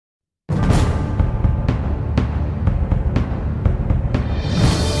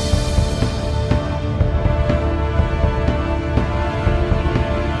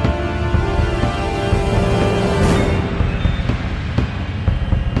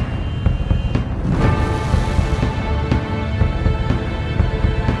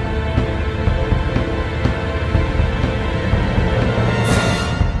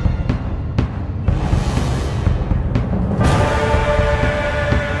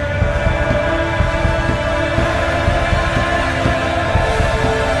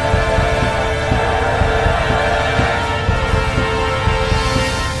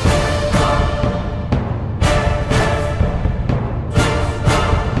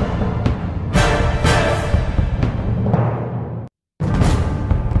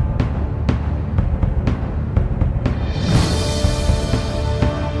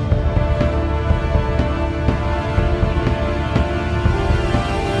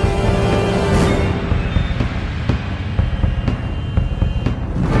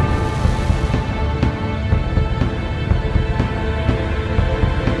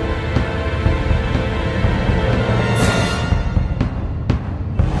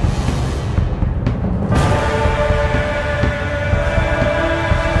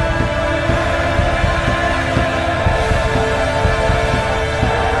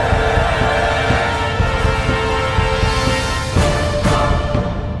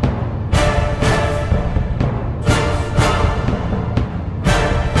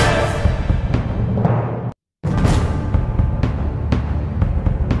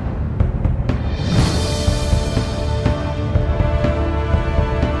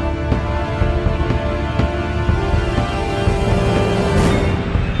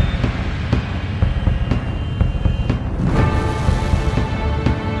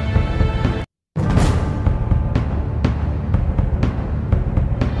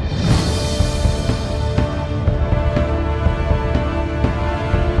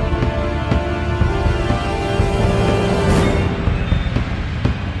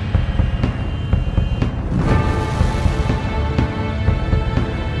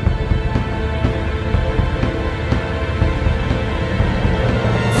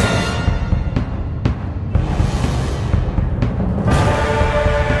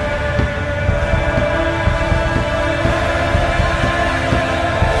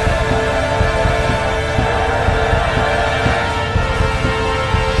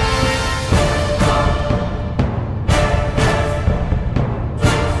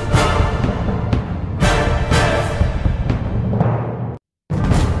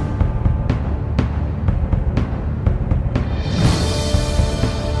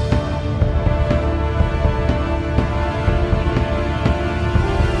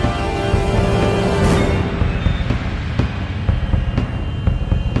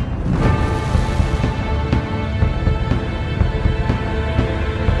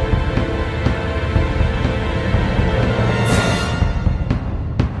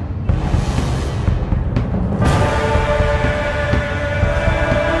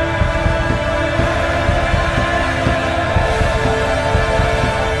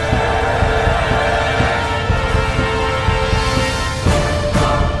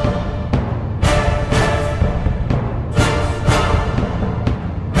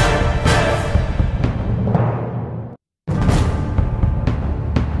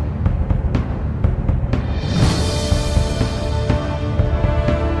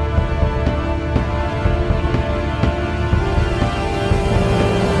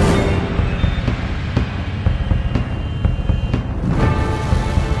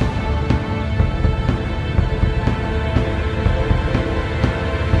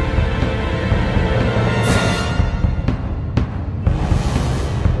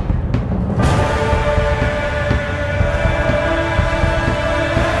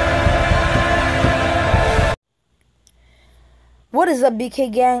What is up,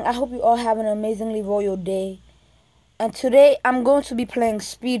 BK Gang? I hope you all have an amazingly royal day. And today I'm going to be playing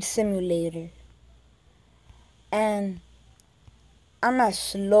Speed Simulator. And I'm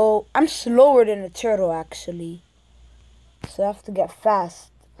slower than a turtle actually. So I have to get fast.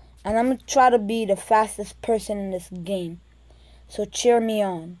 And I'm going to try to be the fastest person in this game. So cheer me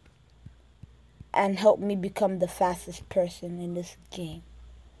on. And help me become the fastest person in this game.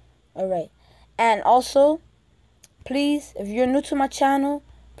 Alright. And also, please, if you're new to my channel,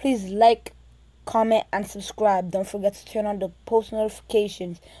 please like, comment, and subscribe. Don't forget to turn on the post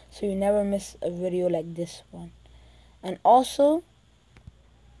notifications so you never miss a video like this one. And also,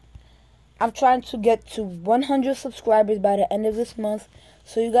 I'm trying to get to 100 subscribers by the end of this month.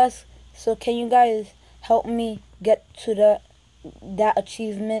 So can you guys help me get to that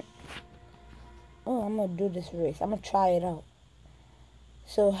achievement? Oh, I'm gonna do this race. I'm gonna try it out.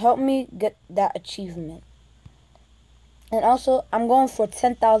 So help me get that achievement. And also, I'm going for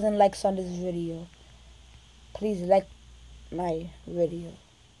 10,000 likes on this video. Please like my video.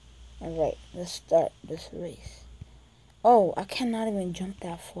 Alright, let's start this race. Oh, I cannot even jump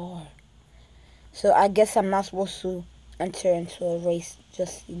that far. So I guess I'm not supposed to enter into a race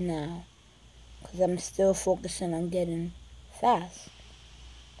just now, because I'm still focusing on getting fast.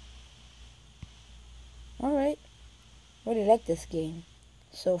 Alright, really like this game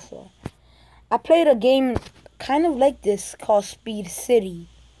so far. I played a game kind of like this called Speed City,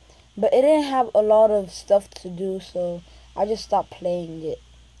 but it didn't have a lot of stuff to do, so I just stopped playing it.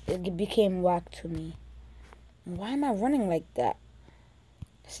 It became whack to me. Why am I running like that?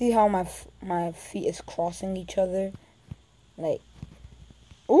 See how my feet is crossing each other? Like,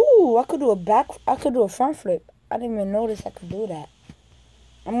 ooh, I could do a front flip. I didn't even notice I could do that.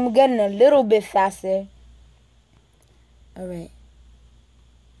 I'm getting a little bit faster. Alright.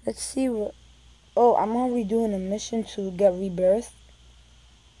 Let's see what... Oh, I'm already doing a mission to get rebirth.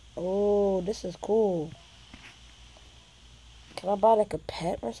 Oh, this is cool. Can I buy like a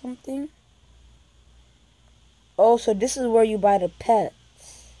pet or something? Oh, so this is where you buy the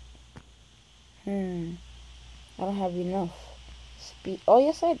pets. I don't have enough speed. Oh,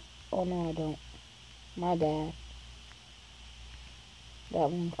 yes, oh, no, I don't. My bad. That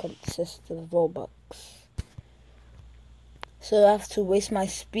one consists of Robux. So I have to waste my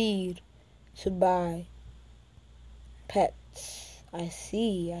speed to buy pets. I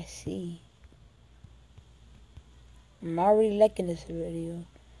see. I'm already liking this video.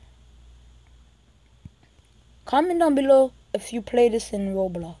 Comment down below if you play this in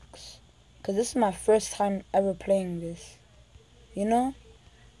Roblox, because this is my first time ever playing this. You know?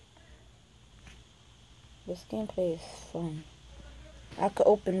 This gameplay is fun. I could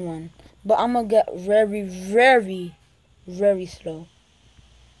open one, but I'm gonna get very, very, very slow.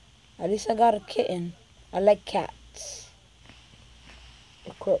 At least I got a kitten. I like cats.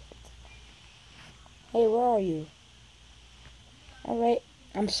 Equipped. Hey, where are you? Alright,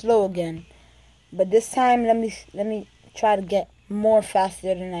 I'm slow again. But this time, let me try to get more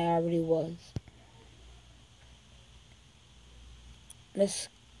faster than I already was. Let's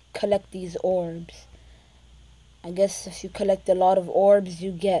collect these orbs. I guess if you collect a lot of orbs,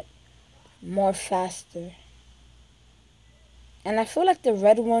 you get more faster. And I feel like the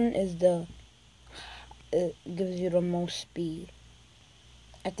red one is it gives you the most speed.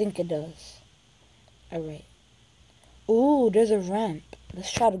 I think it does. Alright. Ooh, there's a ramp.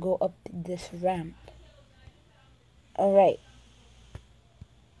 Let's try to go up this ramp. Alright.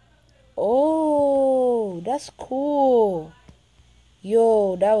 Oh, that's cool.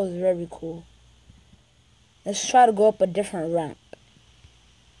 Yo, that was very cool. Let's try to go up a different ramp.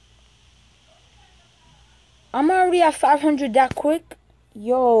 I'm already at 500 that quick.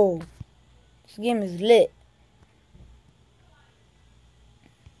 Yo, this game is lit.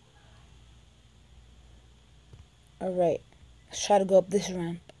 Alright, let's try to go up this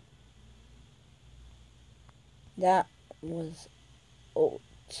ramp. That was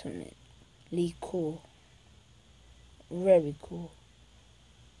ultimately cool. Very cool.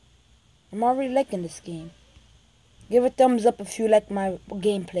 I'm already liking this game. Give a thumbs up if you like my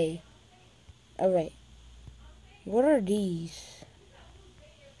gameplay. Alright. What are these?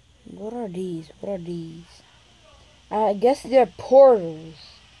 What are these? I guess they're portals.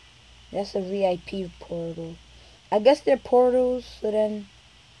 That's a VIP portal. I guess they're portals, so then,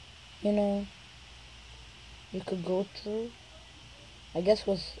 you know, you could go through. I guess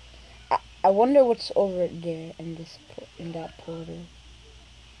I wonder what's over there in that portal.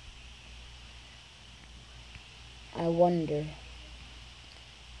 I wonder.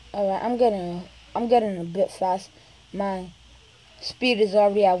 Alright, I'm getting a bit fast. My speed is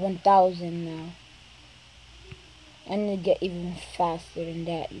already at 1,000 now. I need to get even faster than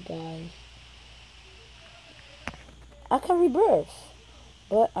that, you guys. I can rebirth,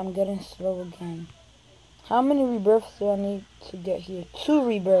 but I'm getting slow again. How many rebirths do I need to get here? 2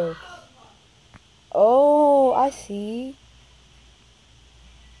 rebirths. Oh, I see.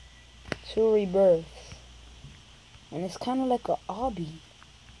 2 rebirths. And it's kind of like a obby.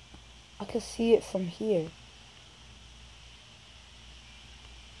 I can see it from here.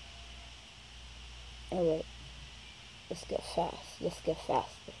 Alright. Let's get fast. Let's get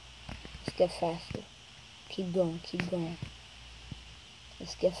faster. Let's get faster. Keep going. Keep going.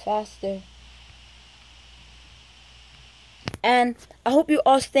 Let's get faster. And I hope you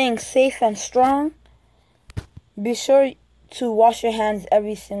all staying safe and strong. Be sure to wash your hands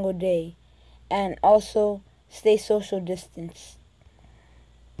every single day. And also stay social distance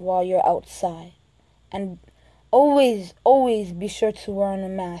while you're outside. And always be sure to wear a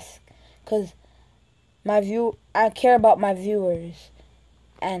mask. Because I care about my viewers.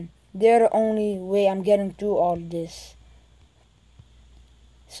 And they're the only way I'm getting through all this.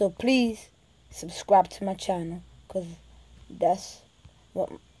 So please subscribe to my channel. Because that's what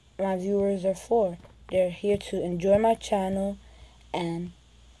my viewers are for. They're here to enjoy my channel and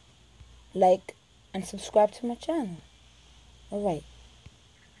like and subscribe to my channel. Alright,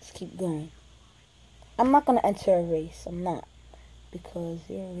 let's keep going. I'm not going to enter a race. I'm not. Because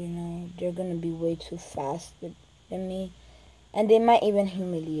you already know they're going to be way too fast than me. And they might even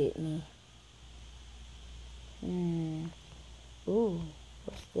humiliate me. Ooh,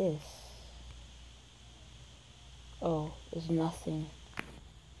 what's this? Oh, it's nothing. I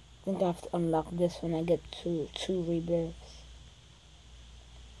think I have to unlock this when I get to 2 rebirths.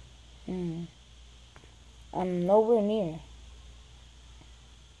 I'm nowhere near.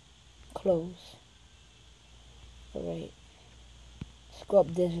 Close. Alright. Let's go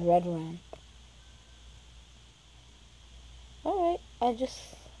up this red ramp. Alright, I just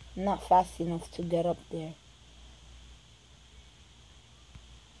not fast enough to get up there.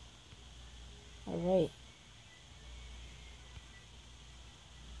 Alright.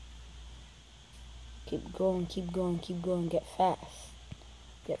 Keep going, keep going, keep going. Get fast.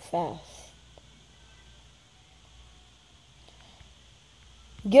 Get fast.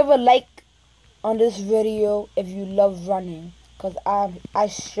 Give a like on this video if you love running. Because I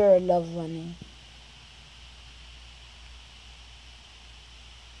sure love running.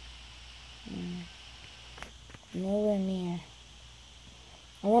 Nowhere near.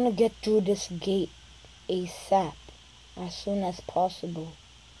 I want to get through this gate ASAP. As soon as possible.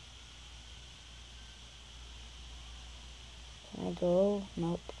 Can I go?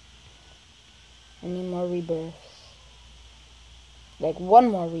 Nope. I need more rebirths. Like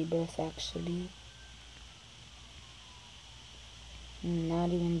 1 more rebirth actually. I'm not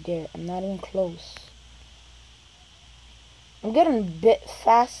even there. I'm not even close. I'm getting a bit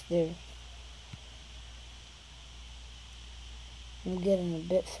faster. I'm getting a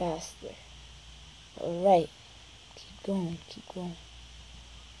bit faster. Alright. Keep going, keep going.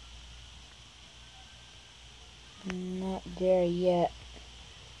 I'm not there yet.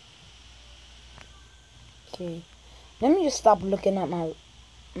 Okay. Let me just stop looking at my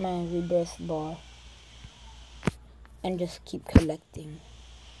rebirth bar. And just keep collecting.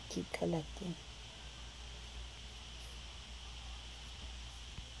 Keep collecting.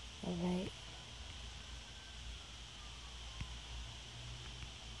 Alright.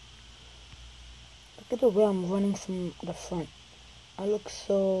 Look at the way I'm running from the front. I look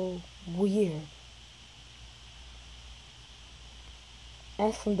so weird.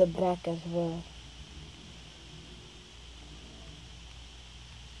 And from the back as well.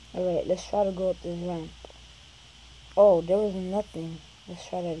 Alright, let's try to go up this ramp. Oh, there was nothing. Let's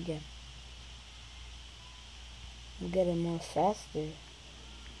try that again. I'm getting more faster.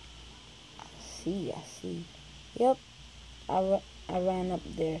 I see. Yep. I ran up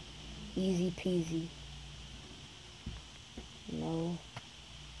there. Easy peasy. No.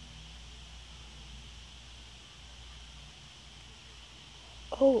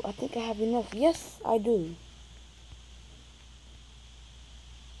 Oh, I think I have enough. Yes, I do.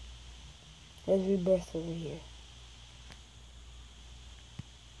 There's rebirth over here.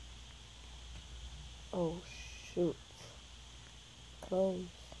 Oh, shoot. Close.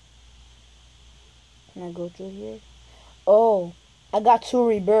 Can I go through here? Oh, I got 2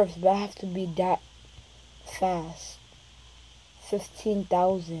 rebirths, but I have to be that fast.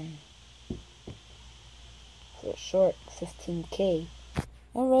 15,000. For short, 15K.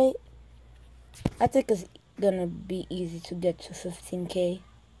 Alright. I think it's gonna be easy to get to 15K.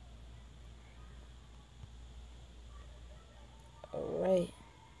 Alright.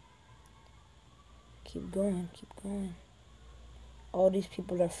 keep going, keep going. All these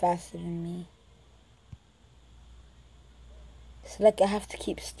people are faster than me. It's like I have to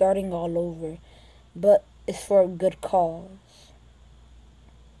keep starting all over, but it's for a good cause.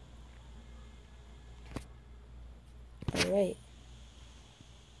 Alright,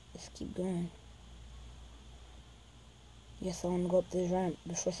 let's keep going. Yes, I want to go up this ramp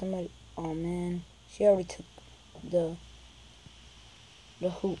before somebody... Oh man, she already took the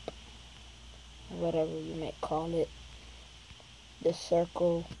hoop, whatever you might call it, the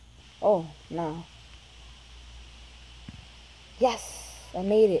circle. Oh, no. Yes, I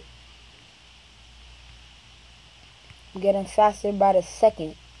made it. I'm getting faster by the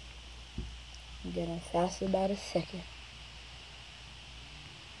second. I'm getting faster by the second.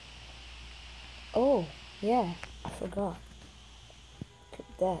 Oh, yeah, I forgot. Look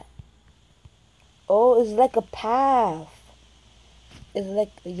at that. Oh, it's like a path. It's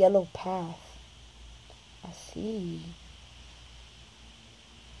like a yellow path. I see.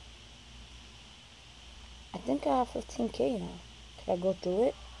 I think I have 15K now. Can I go through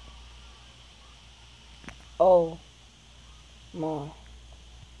it? Oh, more.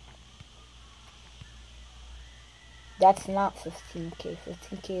 That's not 15K.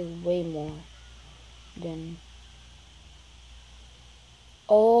 15K is way more than...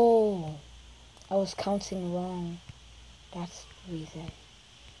 Oh, I was counting wrong. That's the reason.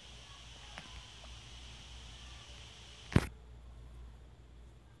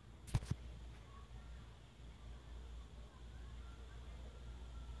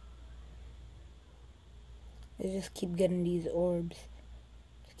 I just keep getting these orbs.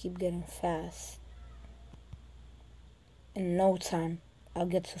 Just keep getting fast. In no time, I'll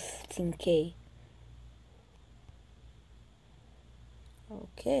get to 15K.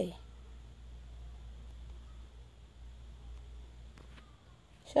 Okay.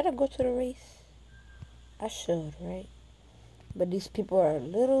 Should I go to the race? I should, right? But these people are a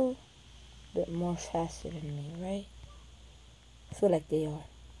little bit more faster than me, right? I feel like they are.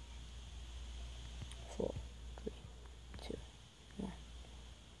 4, 3, 2, 1.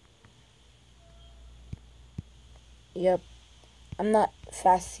 Yep. I'm not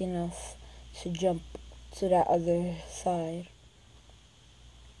fast enough to jump to that other side.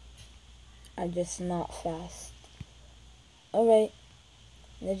 I'm just not fast. Alright.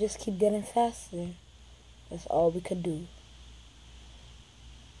 Let's just keep getting faster. That's all we could do.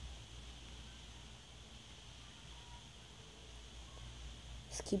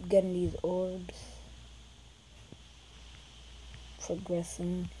 Just keep getting these orbs.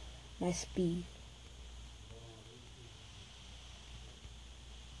 Progressing my speed.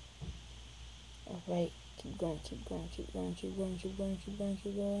 Alright, keep going, keep going, keep going, keep going, keep going, keep going,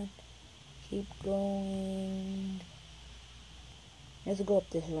 keep going. Keep going. Let's go up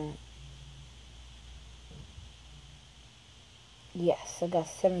this ramp. Yes, I got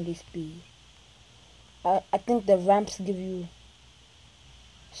 70 speed. I think the ramps give you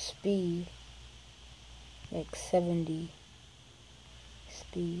speed. Like 70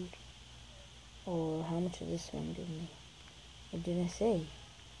 speed. Or how much does this one give me? It didn't say.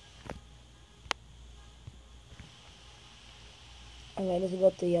 Alright, let's go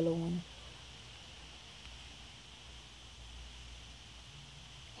up the yellow one.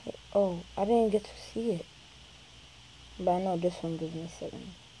 Hey, oh, I didn't get to see it. But I know this one gives me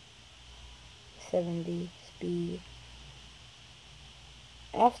 70 speed.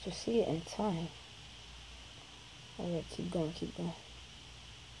 I have to see it in time. Alright, keep going, keep going.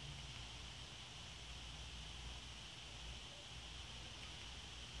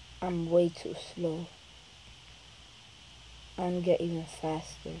 I'm way too slow. I'm get even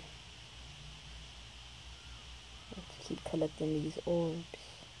faster. Let's keep collecting these orbs.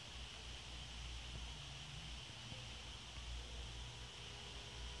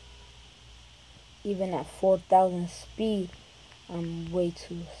 Even at 4,000 speed, I'm way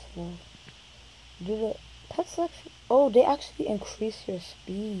too slow. Do the pets actually... Oh, they actually increase your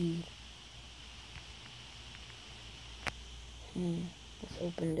speed. Let's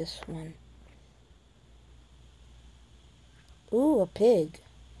open this one. Ooh, a pig.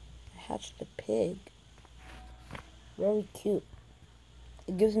 I hatched a pig. Very cute.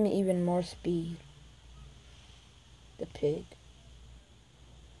 It gives me even more speed. The pig.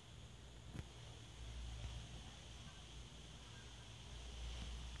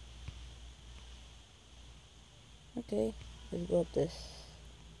 Okay, let's go up this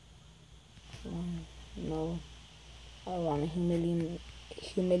one. No, I don't want to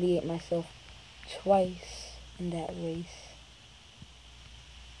humiliate myself twice in that race.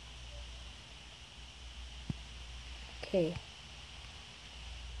 Okay,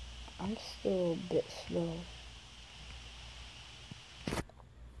 I'm still a bit slow.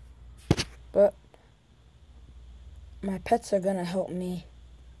 But my pets are gonna help me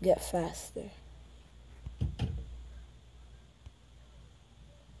get faster.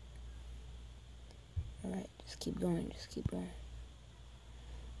 Alright, just keep going, just keep going.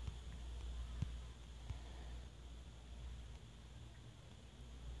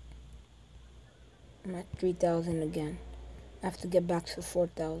 I'm at 3,000 again. I have to get back to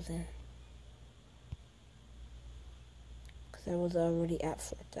 4,000. Because I was already at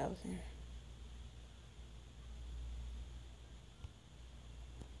 4,000.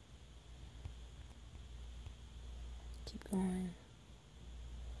 Keep going.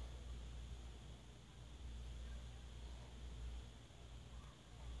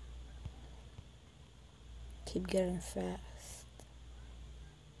 Keep getting fast.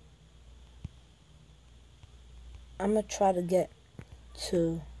 I'm gonna try to get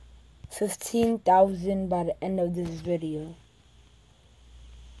to 15,000 by the end of this video.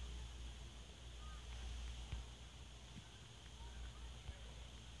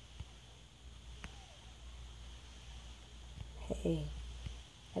 Hey,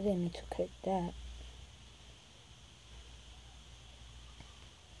 I didn't need to click that.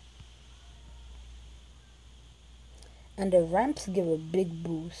 And the ramps give a big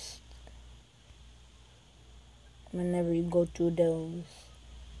boost whenever you go through those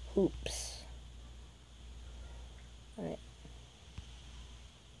hoops. Alright.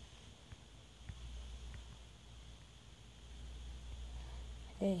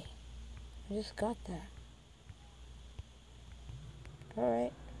 Hey, I just got that.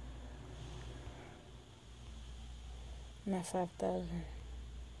 Alright. I'm at 5,000.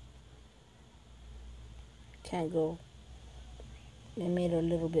 Can't go. They made it a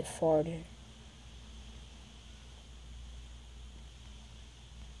little bit farther.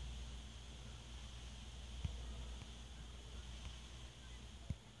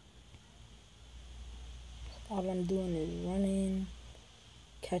 All I'm doing is running,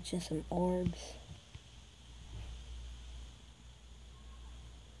 catching some orbs.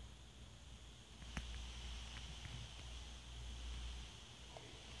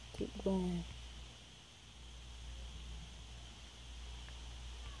 Keep going.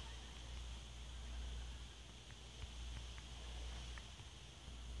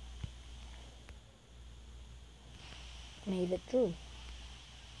 Made it through.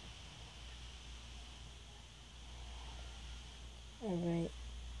 Alright.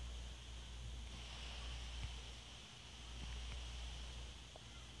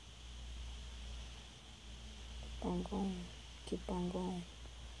 Keep on going. Keep on going.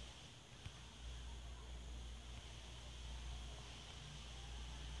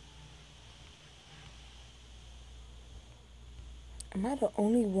 Am I the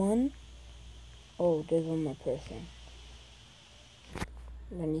only one? Oh, there's one more person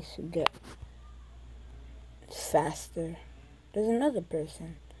that needs to get faster. There's another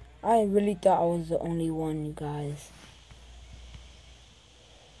person. I really thought I was the only one, you guys.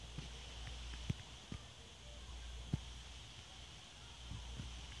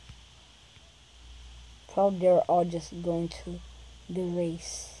 Probably they're all just going to the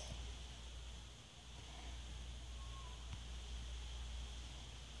race.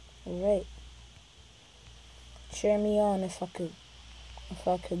 Alright. Cheer me on if I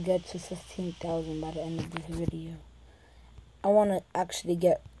could get to 15,000 by the end of this video. I want to actually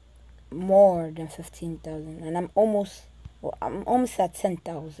get more than 15,000, and I'm almost at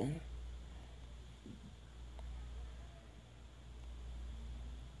 10,000.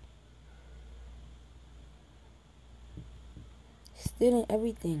 Stealing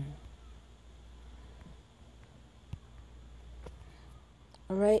everything.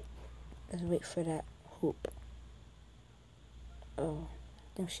 Alright, let's wait for that hoop. Oh,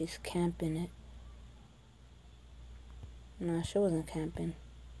 I think she's camping it. No, she wasn't camping.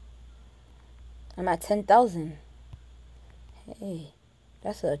 I'm at 10,000. Hey,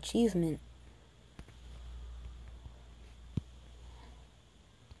 that's an achievement.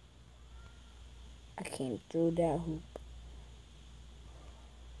 I came through that hoop.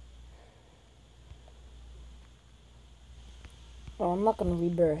 Oh, I'm not gonna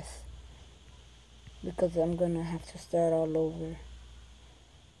rebirth because I'm gonna have to start all over.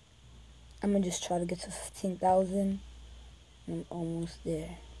 I'm gonna just try to get to 15,000. I'm almost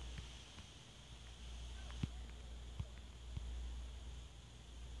there.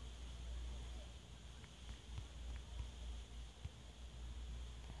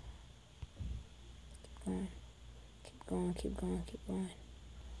 Keep going, keep going, keep going.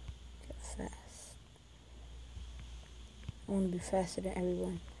 Get fast. I want to be faster than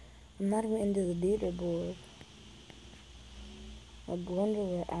everyone. I'm not even into the leaderboard. I wonder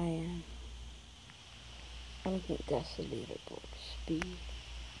where I am. I don't think that's the leaderboard. Speed.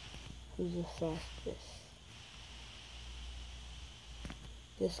 Who's the fastest?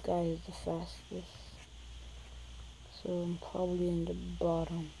 This guy is the fastest. So I'm probably in the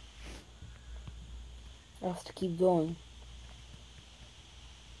bottom. I have to keep going.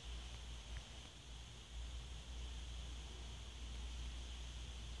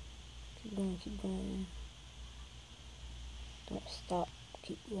 Keep going, keep going. Don't stop,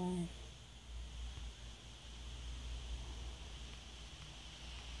 keep going.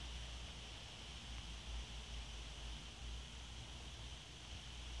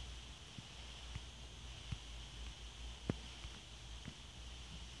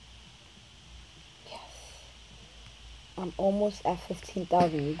 Yes. I'm almost at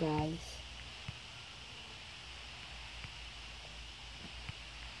 15,000, you guys.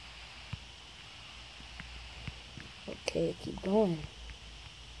 Okay, keep going.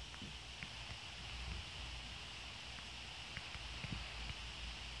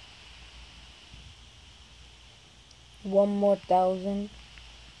 One more 1,000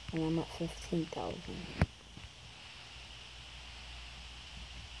 and I'm at 15,000.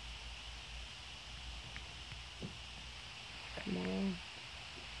 Come on.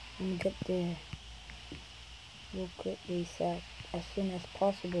 I'm gonna get there. Real quick, ASAP. As soon as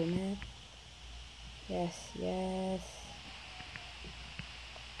possible, man. Yes, yes.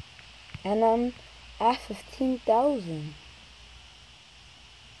 And I'm at 15,000.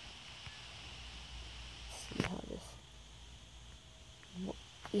 See how this.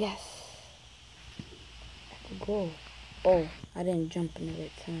 Yes. I have to go. Oh, I didn't jump in the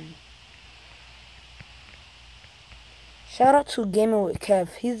right time. Shout out to Gaming with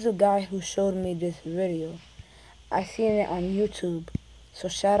Kev. He's the guy who showed me this video. I seen it on YouTube. So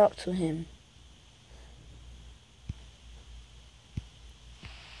shout out to him.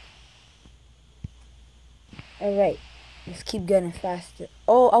 Alright. Let's keep getting faster.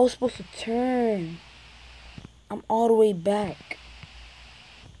 Oh, I was supposed to turn. I'm all the way back.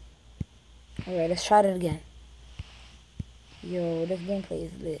 Alright, let's try it again. Yo, this gameplay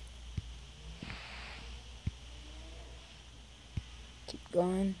is lit. Keep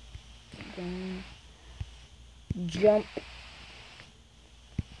going. Keep going. Jump.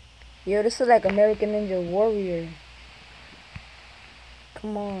 Yo, this is like American Ninja Warrior.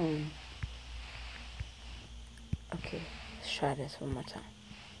 Come on. Okay, let's try this one more time.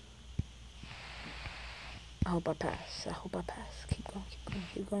 I hope I pass. I hope I pass. Keep going, keep going,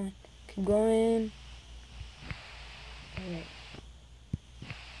 keep going. Keep going. Alright.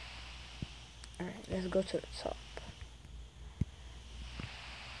 Alright, let's go to the top.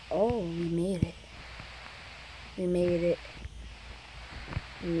 Oh, we made it. We made it.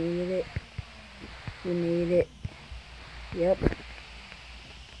 We made it. We made it. Yep.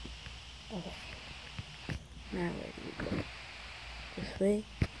 Okay. Now where do we go? This way?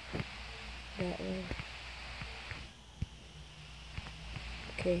 That way?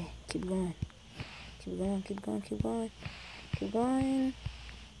 Okay, keep going. Keep going, keep going, keep going. Keep going.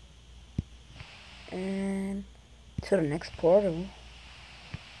 And to the next portal.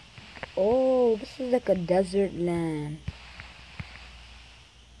 Oh, this is like a desert land.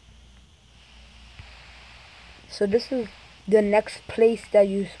 So this is the next place that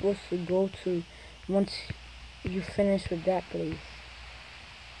you're supposed to go to once you finish with that place.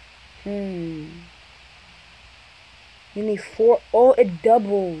 You need 4. Oh, it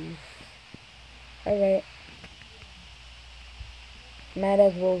doubles. Alright. Might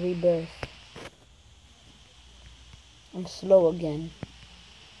as well rebirth. I'm slow again.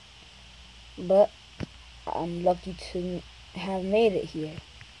 But I'm lucky to have made it here.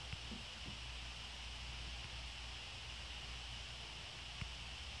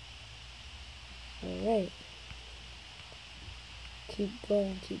 Alright. Keep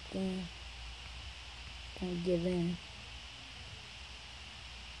going, keep going. Don't give in.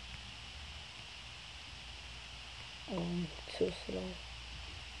 Oh, I'm too slow.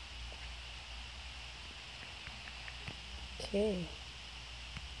 Okay.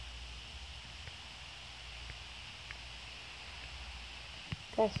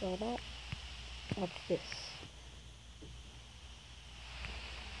 That's all that. Watch this.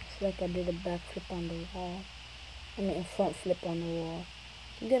 It's like I did a backflip on the wall. I mean a front flip on the wall.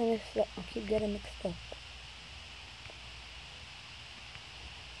 Keep getting mixed up. I keep getting mixed up.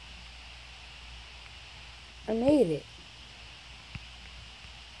 I made it.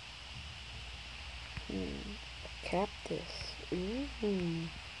 Cactus. Ooh.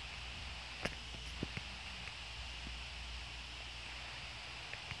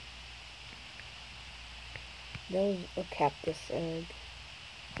 That was a cactus egg.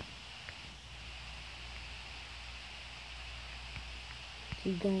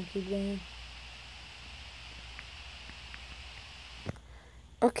 Keep going, keep going.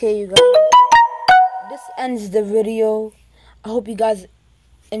 Okay, you guys. This ends the video. I hope you guys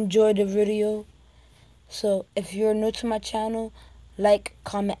enjoyed the video. So, if you're new to my channel, like,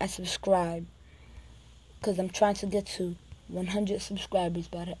 comment, and subscribe. Because I'm trying to get to 100 subscribers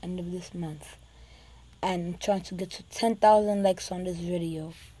by the end of this month. And I'm trying to get to 10,000 likes on this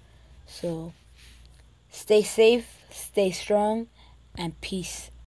video. So, stay safe, stay strong, and peace